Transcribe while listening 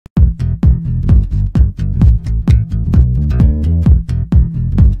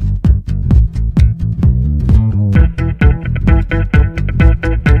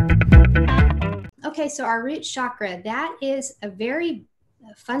so our root chakra, that is a very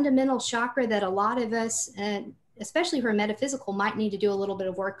fundamental chakra that a lot of us, especially who are metaphysical, might need to do a little bit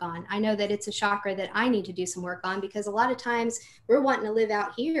of work on. I know that it's a chakra that I need to do some work on, because a lot of times we're wanting to live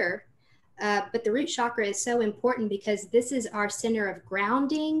out here, but the root chakra is so important because this is our center of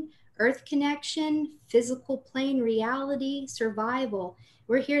grounding, earth connection, physical plane reality, survival.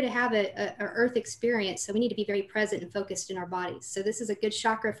 We're here to have a earth experience, so we need to be very present and focused in our bodies. So this is a good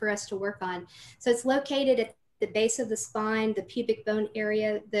chakra for us to work on. So it's located at the base of the spine, the pubic bone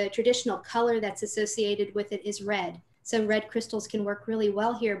area. The traditional color that's associated with it is red. So red crystals can work really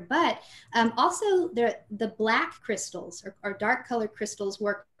well here, but also the black crystals or dark colored crystals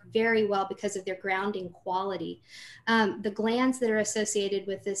work very well because of their grounding quality. The glands that are associated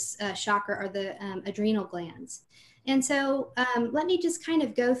with this chakra are the adrenal glands. And so let me just kind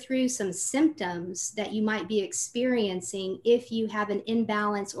of go through some symptoms that you might be experiencing if you have an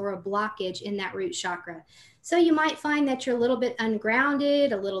imbalance or a blockage in that root chakra. So you might find that you're a little bit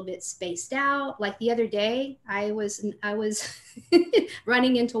ungrounded, a little bit spaced out. Like the other day, I was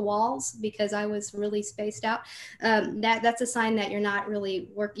running into walls because I was really spaced out. That's a sign that you're not really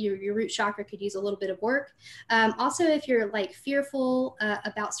your root chakra could use a little bit of work. Also, if you're like fearful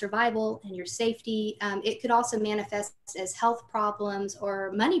about survival and your safety, it could also manifest as health problems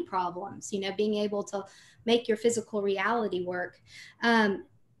or money problems, being able to make your physical reality work.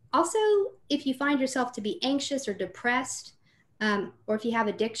 Also, if you find yourself to be anxious or depressed, or if you have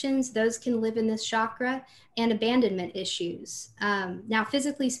addictions, those can live in this chakra, and abandonment issues. Now,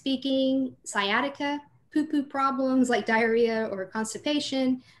 physically speaking, sciatica, poo-poo problems like diarrhea or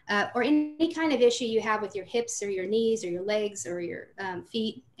constipation, or any kind of issue you have with your hips or your knees or your legs or your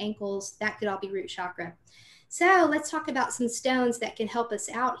feet, ankles, that could all be root chakra. So let's talk about some stones that can help us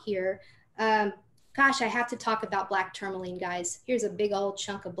out here. Gosh, I have to talk about black tourmaline, guys. Here's a big old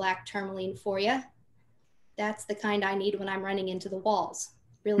chunk of black tourmaline for you. That's the kind I need when I'm running into the walls.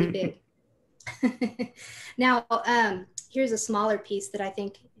 Really big. Now, here's a smaller piece that I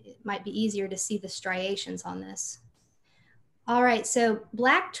think it might be easier to see the striations on this. All right, so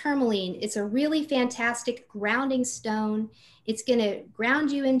black tourmaline, it's a really fantastic grounding stone. It's going to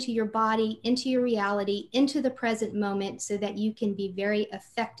ground you into your body, into your reality, into the present moment so that you can be very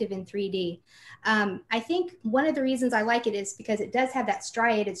effective in 3D. I think one of the reasons I like it is because it does have that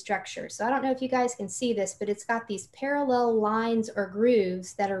striated structure. So I don't know if you guys can see this, but it's got these parallel lines or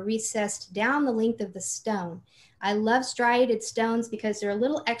grooves that are recessed down the length of the stone. I love striated stones because they're a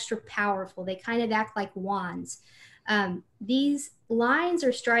little extra powerful. They kind of act like wands. These lines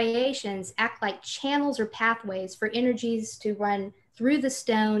or striations act like channels or pathways for energies to run through the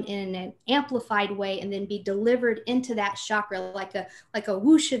stone in an amplified way and then be delivered into that chakra like a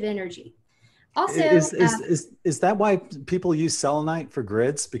whoosh of energy. Also, is that why people use selenite for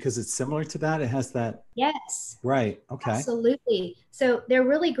grids? Because it's similar to that? It has that? Yes. Right. Okay. Absolutely. So they're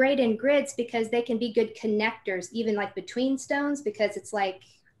really great in grids because they can be good connectors, even like between stones, because it's like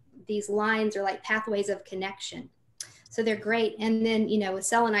these lines are like pathways of connection. So they're great. And then, with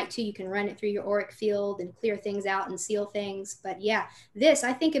selenite too, you can run it through your auric field and clear things out and seal things. But yeah,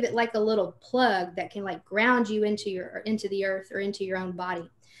 I think of it like a little plug that can like ground you into the earth or into your own body.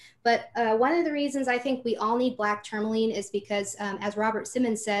 But one of the reasons I think we all need black tourmaline is because, as Robert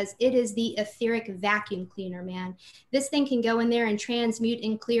Simmons says, it is the etheric vacuum cleaner, man. This thing can go in there and transmute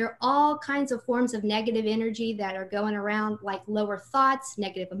and clear all kinds of forms of negative energy that are going around, like lower thoughts,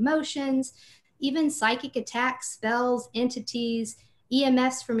 negative emotions, even psychic attacks, spells, entities,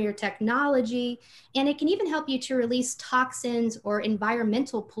 EMFs from your technology, and it can even help you to release toxins or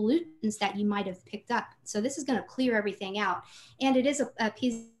environmental pollutants that you might have picked up. So this is going to clear everything out. And it is a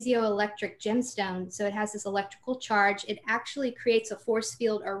piezoelectric gemstone, so it has this electrical charge. It actually creates a force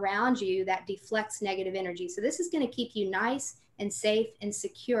field around you that deflects negative energy. So this is going to keep you nice and safe and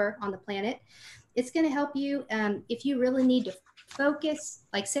secure on the planet. It's going to help you if you really need to focus,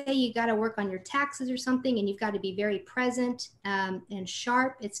 like say you got to work on your taxes or something and you've got to be very present and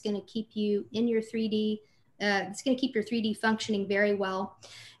sharp. It's going to keep you in your 3D. It's going to keep your 3D functioning very well.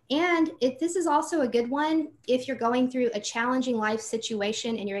 And this is also a good one if you're going through a challenging life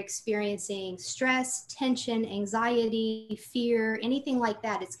situation and you're experiencing stress, tension, anxiety, fear, anything like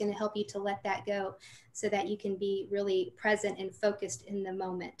that. It's going to help you to let that go so that you can be really present and focused in the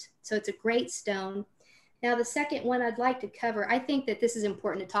moment. So it's a great stone. Now, the second one I'd like to cover, I think that this is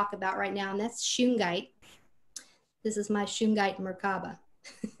important to talk about right now, and that's shungite. This is my shungite Merkaba.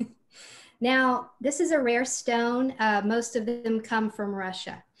 Now, this is a rare stone. Most of them come from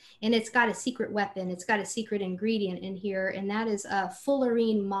Russia, and it's got a secret weapon. It's got a secret ingredient in here, and that is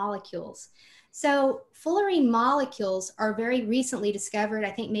fullerene molecules. So fullerene molecules are very recently discovered,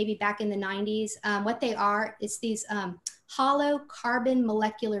 I think maybe back in the 90s. What they are is these hollow carbon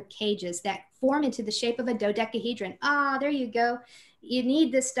molecular cages that form into the shape of a dodecahedron. Ah, there you go. You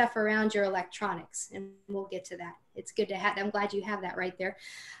need this stuff around your electronics, and we'll get to that. It's good to have. I'm glad you have that right there.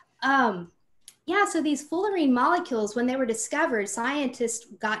 Yeah, so these fullerene molecules, when they were discovered, scientists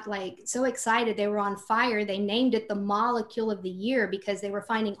got like so excited, they were on fire. They named it the molecule of the year because they were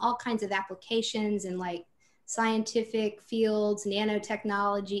finding all kinds of applications in like scientific fields,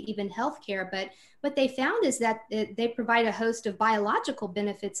 nanotechnology, even healthcare. But what they found is that they provide a host of biological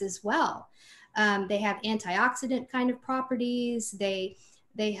benefits as well. They have antioxidant kind of properties. They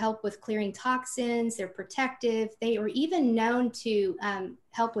help with clearing toxins. They're protective. They are even known to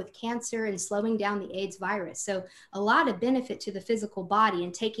help with cancer and slowing down the AIDS virus. So a lot of benefit to the physical body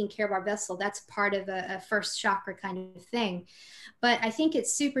and taking care of our vessel. That's part of a first chakra kind of thing. But I think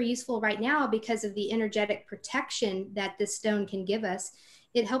it's super useful right now because of the energetic protection that this stone can give us.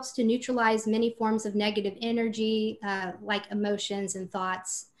 It helps to neutralize many forms of negative energy, like emotions and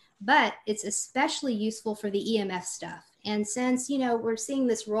thoughts. But it's especially useful for the EMF stuff. And since, you know, we're seeing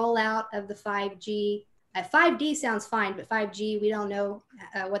this rollout of the 5G, 5D sounds fine, but 5G, we don't know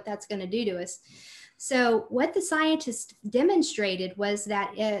what that's going to do to us. So what the scientists demonstrated was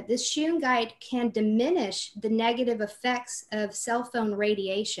that this shungite can diminish the negative effects of cell phone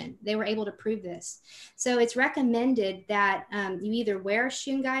radiation. They were able to prove this. So it's recommended that you either wear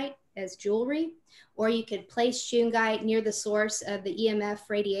shungite as jewelry, or you could place shungite near the source of the EMF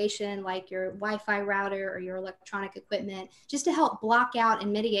radiation, like your Wi-Fi router or your electronic equipment, just to help block out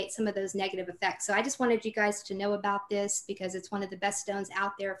and mitigate some of those negative effects. So I just wanted you guys to know about this because it's one of the best stones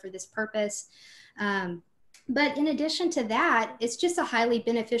out there for this purpose. But in addition to that, it's just a highly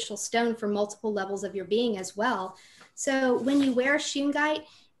beneficial stone for multiple levels of your being as well. So when you wear shungite,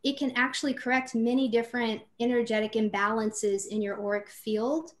 it can actually correct many different energetic imbalances in your auric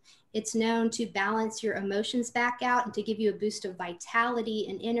field. It's known to balance your emotions back out and to give you a boost of vitality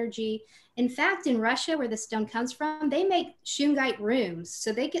and energy. In fact, in Russia, where the stone comes from, they make shungite rooms.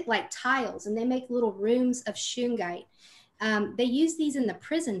 So they get like tiles and they make little rooms of shungite. They use these in the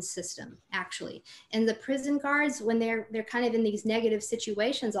prison system, actually. And the prison guards, when they're kind of in these negative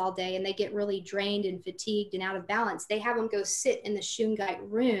situations all day and they get really drained and fatigued and out of balance, they have them go sit in the shungite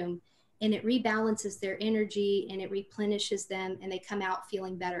room, and it rebalances their energy and it replenishes them, and they come out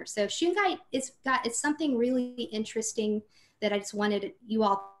feeling better. So shungite, it's something really interesting that I just wanted you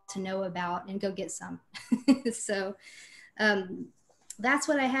all to know about and go get some. So that's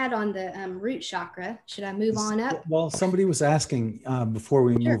what I had on the root chakra. Should I move on up? Well, somebody was asking before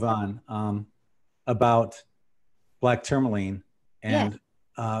we move on about black tourmaline and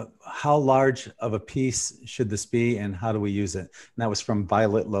how large of a piece should this be and how do we use it? And that was from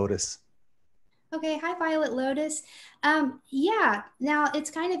Violet Lotus. Okay, hi Violet Lotus. Yeah, now it's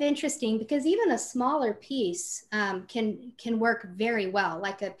kind of interesting because even a smaller piece can work very well.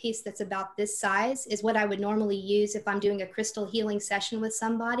 Like a piece that's about this size is what I would normally use if I'm doing a crystal healing session with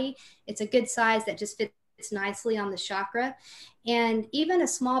somebody. It's a good size that just fits nicely on the chakra. And even a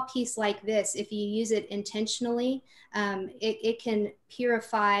small piece like this, if you use it intentionally, it can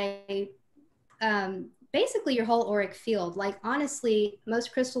purify basically your whole auric field. Like honestly,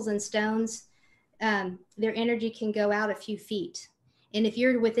 most crystals and stones, their energy can go out a few feet. And if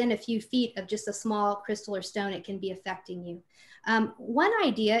you're within a few feet of just a small crystal or stone, it can be affecting you. One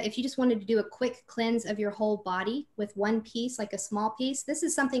idea, if you just wanted to do a quick cleanse of your whole body with one piece, like a small piece, this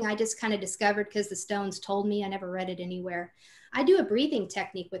is something I just kind of discovered because the stones told me. I never read it anywhere. I do a breathing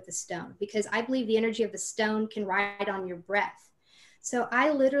technique with the stone because I believe the energy of the stone can ride on your breath. So I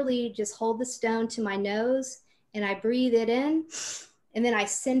literally just hold the stone to my nose and I breathe it in. And then I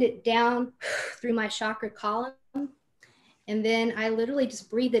send it down through my chakra column. And then I literally just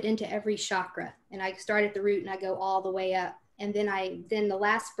breathe it into every chakra. And I start at the root and I go all the way up. And then the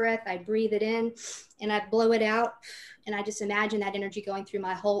last breath, I breathe it in and I blow it out. And I just imagine that energy going through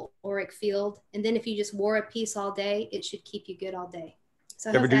my whole auric field. And then if you just wore a piece all day, it should keep you good all day.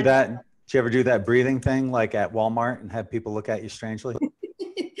 So Did you ever do that? Did you ever do that breathing thing like at Walmart and have people look at you strangely?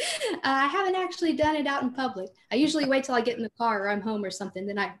 I haven't actually done it out in public. I usually wait till I get in the car or I'm home or something.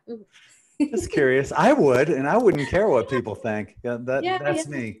 Then I. That's curious. I would, and I wouldn't care what people think. That's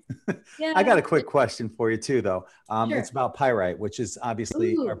me. Yeah. I got a quick question for you too, though. Sure. It's about pyrite, which is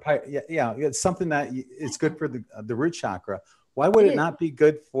obviously it's something that it's good for the root chakra. Why would it not be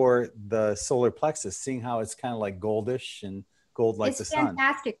good for the solar plexus, seeing how it's kind of like goldish and gold like the sun? It's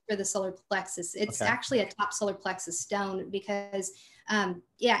fantastic for the solar plexus. It's actually a top solar plexus stone because,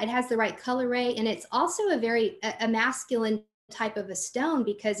 it has the right color ray, and it's also a very masculine type of a stone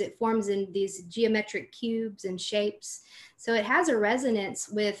because it forms in these geometric cubes and shapes. So it has a resonance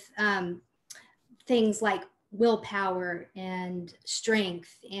with things like willpower and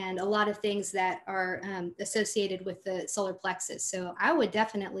strength and a lot of things that are associated with the solar plexus. So I would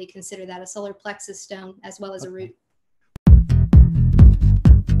definitely consider that a solar plexus stone as well as a root